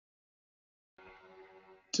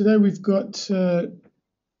today we've got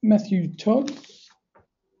Matthew Todd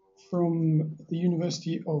from the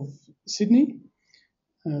University of Sydney,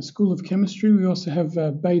 School of Chemistry. We also have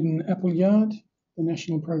Baden Appleyard, the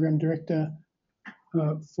National Program Director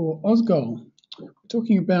for Ausgol. We're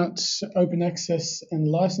talking about open access and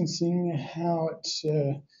licensing, how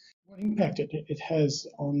what impact it has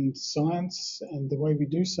on science and the way we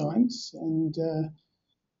do science. And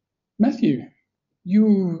Matthew,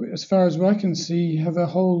 you, as far as I can see, have a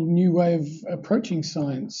whole new way of approaching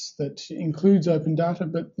science that includes open data,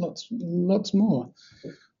 but lots more.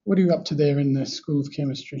 What are you up to there in the School of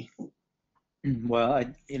Chemistry? Well,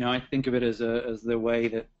 I think of it as the way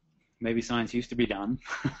that maybe science used to be done.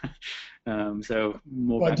 So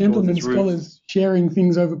more by back gentlemen towards its scholars roots. sharing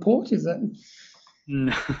things over port, is that?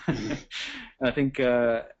 No. I think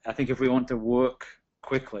if we want to work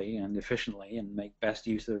quickly and efficiently and make best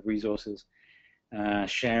use of resources,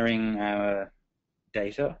 sharing our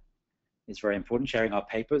data is very important. Sharing our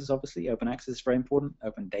papers, obviously, open access is very important.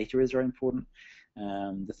 Open data is very important.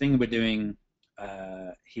 The thing we're doing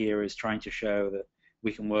here is trying to show that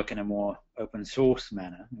we can work in a more open source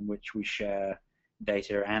manner in which we share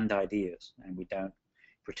data and ideas, and we don't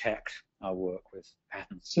protect our work with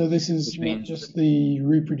patents. So this is not just the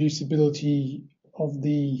reproducibility of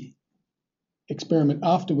the experiment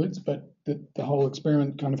afterwards, but that the whole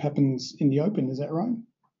experiment kind of happens in the open. Is that right?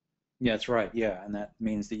 Yeah, that's right. Yeah, and that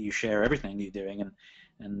means that you share everything you're doing,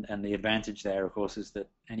 and the advantage there, of course, is that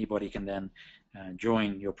anybody can then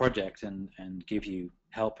join your project and give you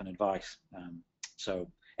help and advice.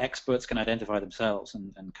 So experts can identify themselves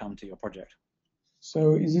and come to your project.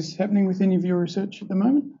 So is this happening with any of your research at the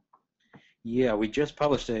moment? Yeah, we just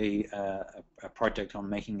published a project on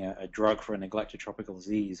making a drug for a neglected tropical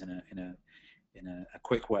disease in a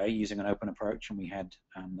quick way using an open approach, and we had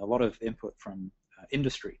a lot of input from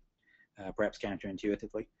industry, perhaps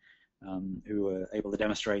counterintuitively, who were able to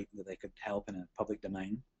demonstrate that they could help in a public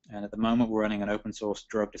domain. And at the moment, we're running an open source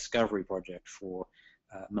drug discovery project for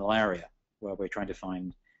malaria, where we're trying to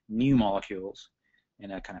find new molecules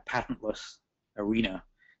in a kind of patentless arena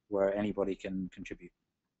where anybody can contribute.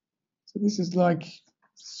 So this is like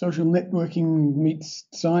social networking meets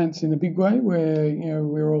science in a big way, where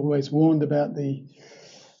we're always warned about the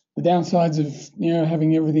downsides of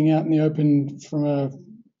having everything out in the open. From a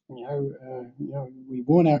we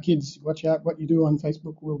warn our kids, watch out, what you do on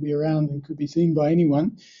Facebook will be around and could be seen by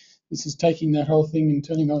anyone. This is taking that whole thing and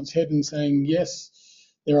turning it on its head and saying, yes,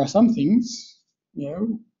 there are some things,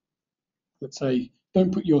 let's say,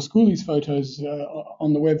 don't put your schoolies photos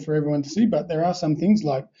on the web for everyone to see, but there are some things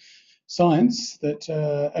like science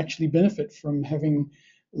that actually benefit from having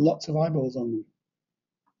lots of eyeballs on them.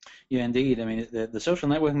 Yeah, indeed. I mean, the social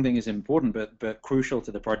networking thing is important, but crucial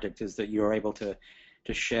to the project is that you're able to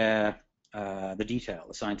share the detail,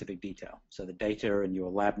 the scientific detail, so the data and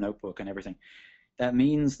your lab notebook and everything. That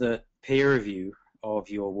means that peer review of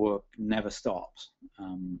your work never stops.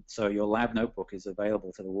 So your lab notebook is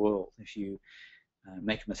available to the world. If you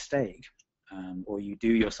make a mistake or you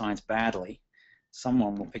do your science badly,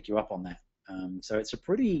 someone will pick you up on that. So it's a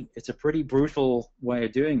pretty brutal way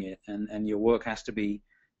of doing it, and your work has to be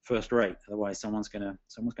first rate. Otherwise, someone's gonna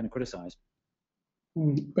criticize.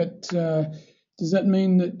 But does that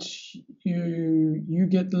mean that you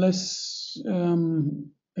get less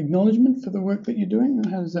acknowledgement for the work that you're doing, or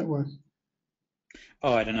how does that work?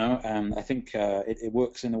 Oh, I don't know. I think it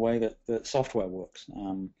works in the way that software works,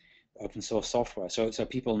 open source software. So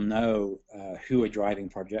people know who are driving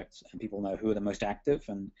projects, and people know who are the most active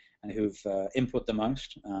and who've input the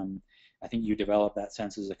most. I think you develop that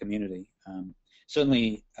sense as a community.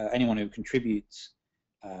 Certainly, anyone who contributes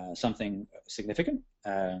something significant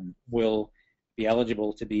will be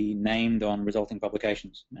eligible to be named on resulting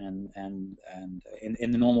publications, and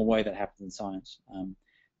in the normal way that happens in science.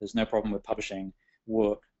 There's no problem with publishing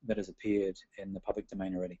work that has appeared in the public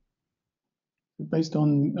domain already. Based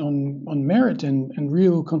on merit and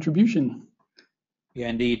real contribution. Yeah,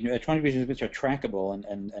 indeed. Contributions which are trackable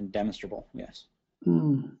and demonstrable, yes.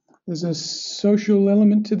 There's a social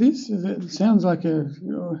element to this. It sounds like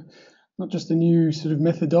not just a new sort of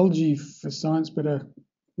methodology for science, but a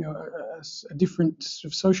different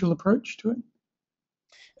sort of social approach to it.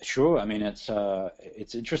 Sure. I mean,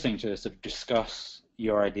 it's interesting to sort of discuss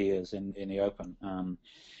your ideas in the open,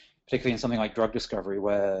 particularly in something like drug discovery,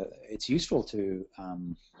 where it's useful to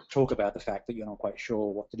talk about the fact that you're not quite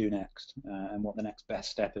sure what to do next and what the next best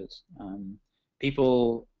step is.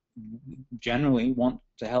 People generally want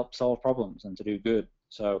to help solve problems and to do good,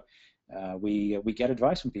 so we get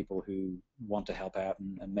advice from people who want to help out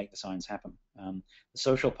and make the science happen. The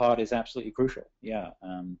social part is absolutely crucial. Yeah.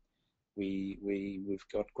 We've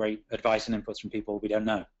got great advice and inputs from people we don't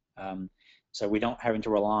know. So we're not having to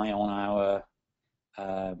rely on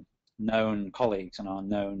our known colleagues and our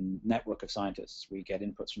known network of scientists. We get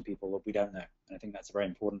inputs from people that we don't know. And I think that's a very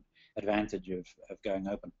important advantage of going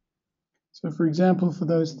open. So, for example, for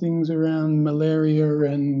those things around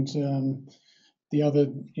malaria and the other,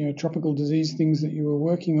 tropical disease things that you were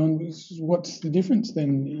working on, what's the difference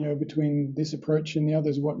then, between this approach and the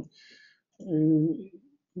others? What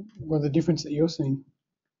are the difference that you're seeing?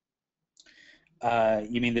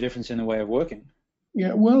 You mean the difference in the way of working?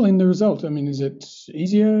 Yeah, well, in the result, I mean, is it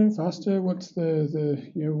easier, faster? What's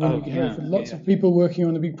when you have lots of people working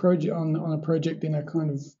on a big project on a project in a kind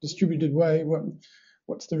of distributed way,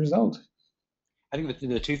 what's the result? I think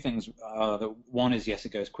the two things are that one is, yes,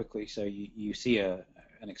 it goes quickly, so you see an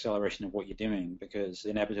acceleration of what you're doing, because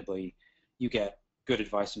inevitably you get good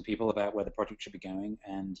advice from people about where the project should be going,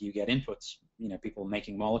 and you get inputs, people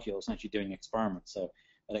making molecules and actually doing experiments, so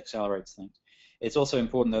that accelerates things. It's also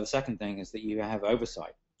important, though, the second thing is that you have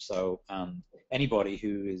oversight. So anybody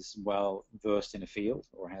who is well versed in a field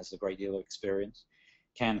or has a great deal of experience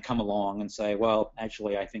can come along and say, well,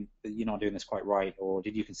 actually, I think that you're not doing this quite right, or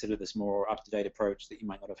did you consider this more up-to-date approach that you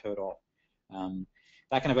might not have heard of?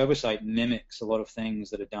 That kind of oversight mimics a lot of things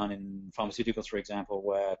that are done in pharmaceuticals, for example,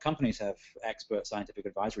 where companies have expert scientific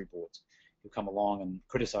advisory boards who come along and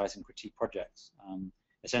criticize and critique projects.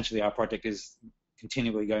 Essentially, our project is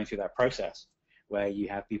continually going through that process where you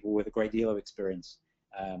have people with a great deal of experience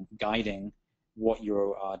guiding what you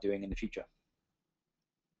are doing in the future.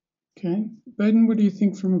 Okay. Baden, what do you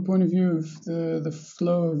think from a point of view of the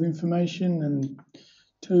flow of information and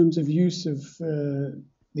terms of use of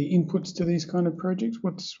the inputs to these kind of projects?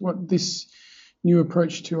 What this new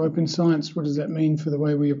approach to open science, what does that mean for the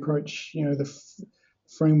way we approach, the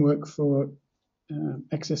framework for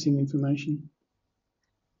accessing information?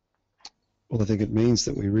 Well, I think it means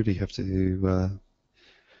that we really have to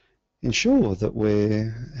ensure that we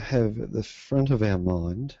have at the front of our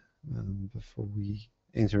mind, before we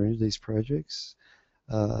enter into these projects,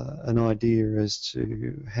 an idea as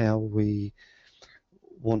to how we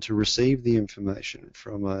want to receive the information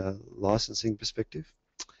from a licensing perspective,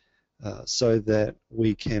 so that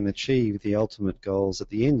we can achieve the ultimate goals at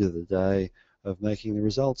the end of the day of making the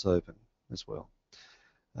results open as well.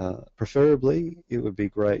 Preferably, it would be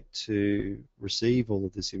great to receive all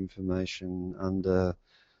of this information under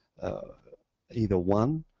either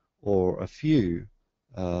one or a few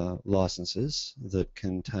licenses that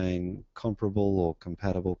contain comparable or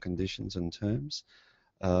compatible conditions and terms,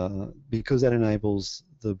 because that enables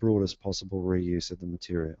the broadest possible reuse of the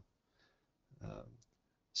material.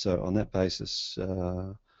 So on that basis,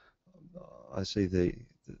 I see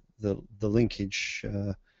the linkage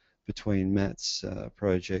between Matt's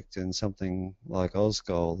project and something like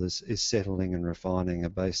Ozgold is settling and refining a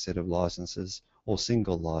base set of licenses or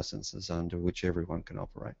single licenses under which everyone can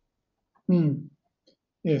operate.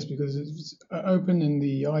 Yes, because it's open and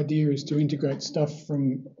the idea is to integrate stuff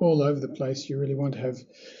from all over the place. You really want to have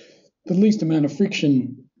the least amount of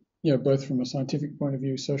friction, both from a scientific point of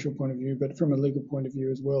view, social point of view, but from a legal point of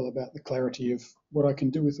view as well, about the clarity of what I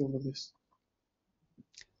can do with all of this.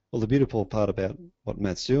 Well, the beautiful part about what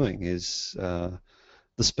Matt's doing is the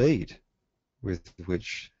speed with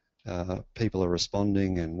which people are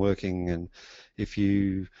responding and working, and if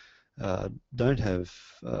you don't have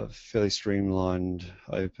fairly streamlined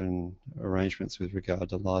open arrangements with regard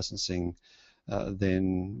to licensing,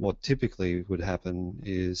 then what typically would happen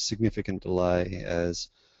is significant delay as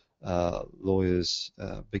lawyers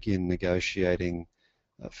begin negotiating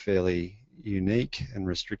fairly unique and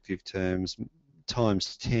restrictive terms,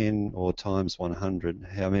 times 10 or times 100,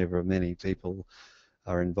 however many people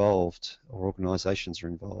are involved or organisations are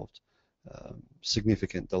involved.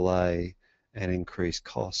 Significant delay and increased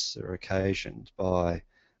costs are occasioned by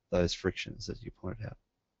those frictions that you pointed out.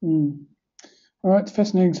 All right,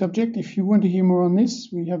 fascinating subject. If you want to hear more on this,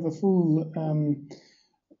 we have a full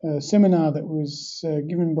seminar that was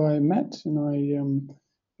given by Matt, and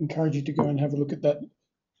I encourage you to go and have a look at that,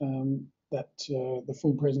 the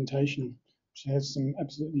full presentation, which has some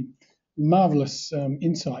absolutely marvellous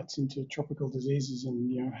insights into tropical diseases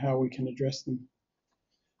and how we can address them.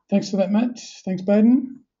 Thanks for that, Matt. Thanks,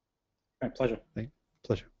 Baden. My pleasure.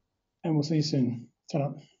 Pleasure. And we'll see you soon.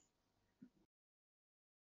 Ta-ra.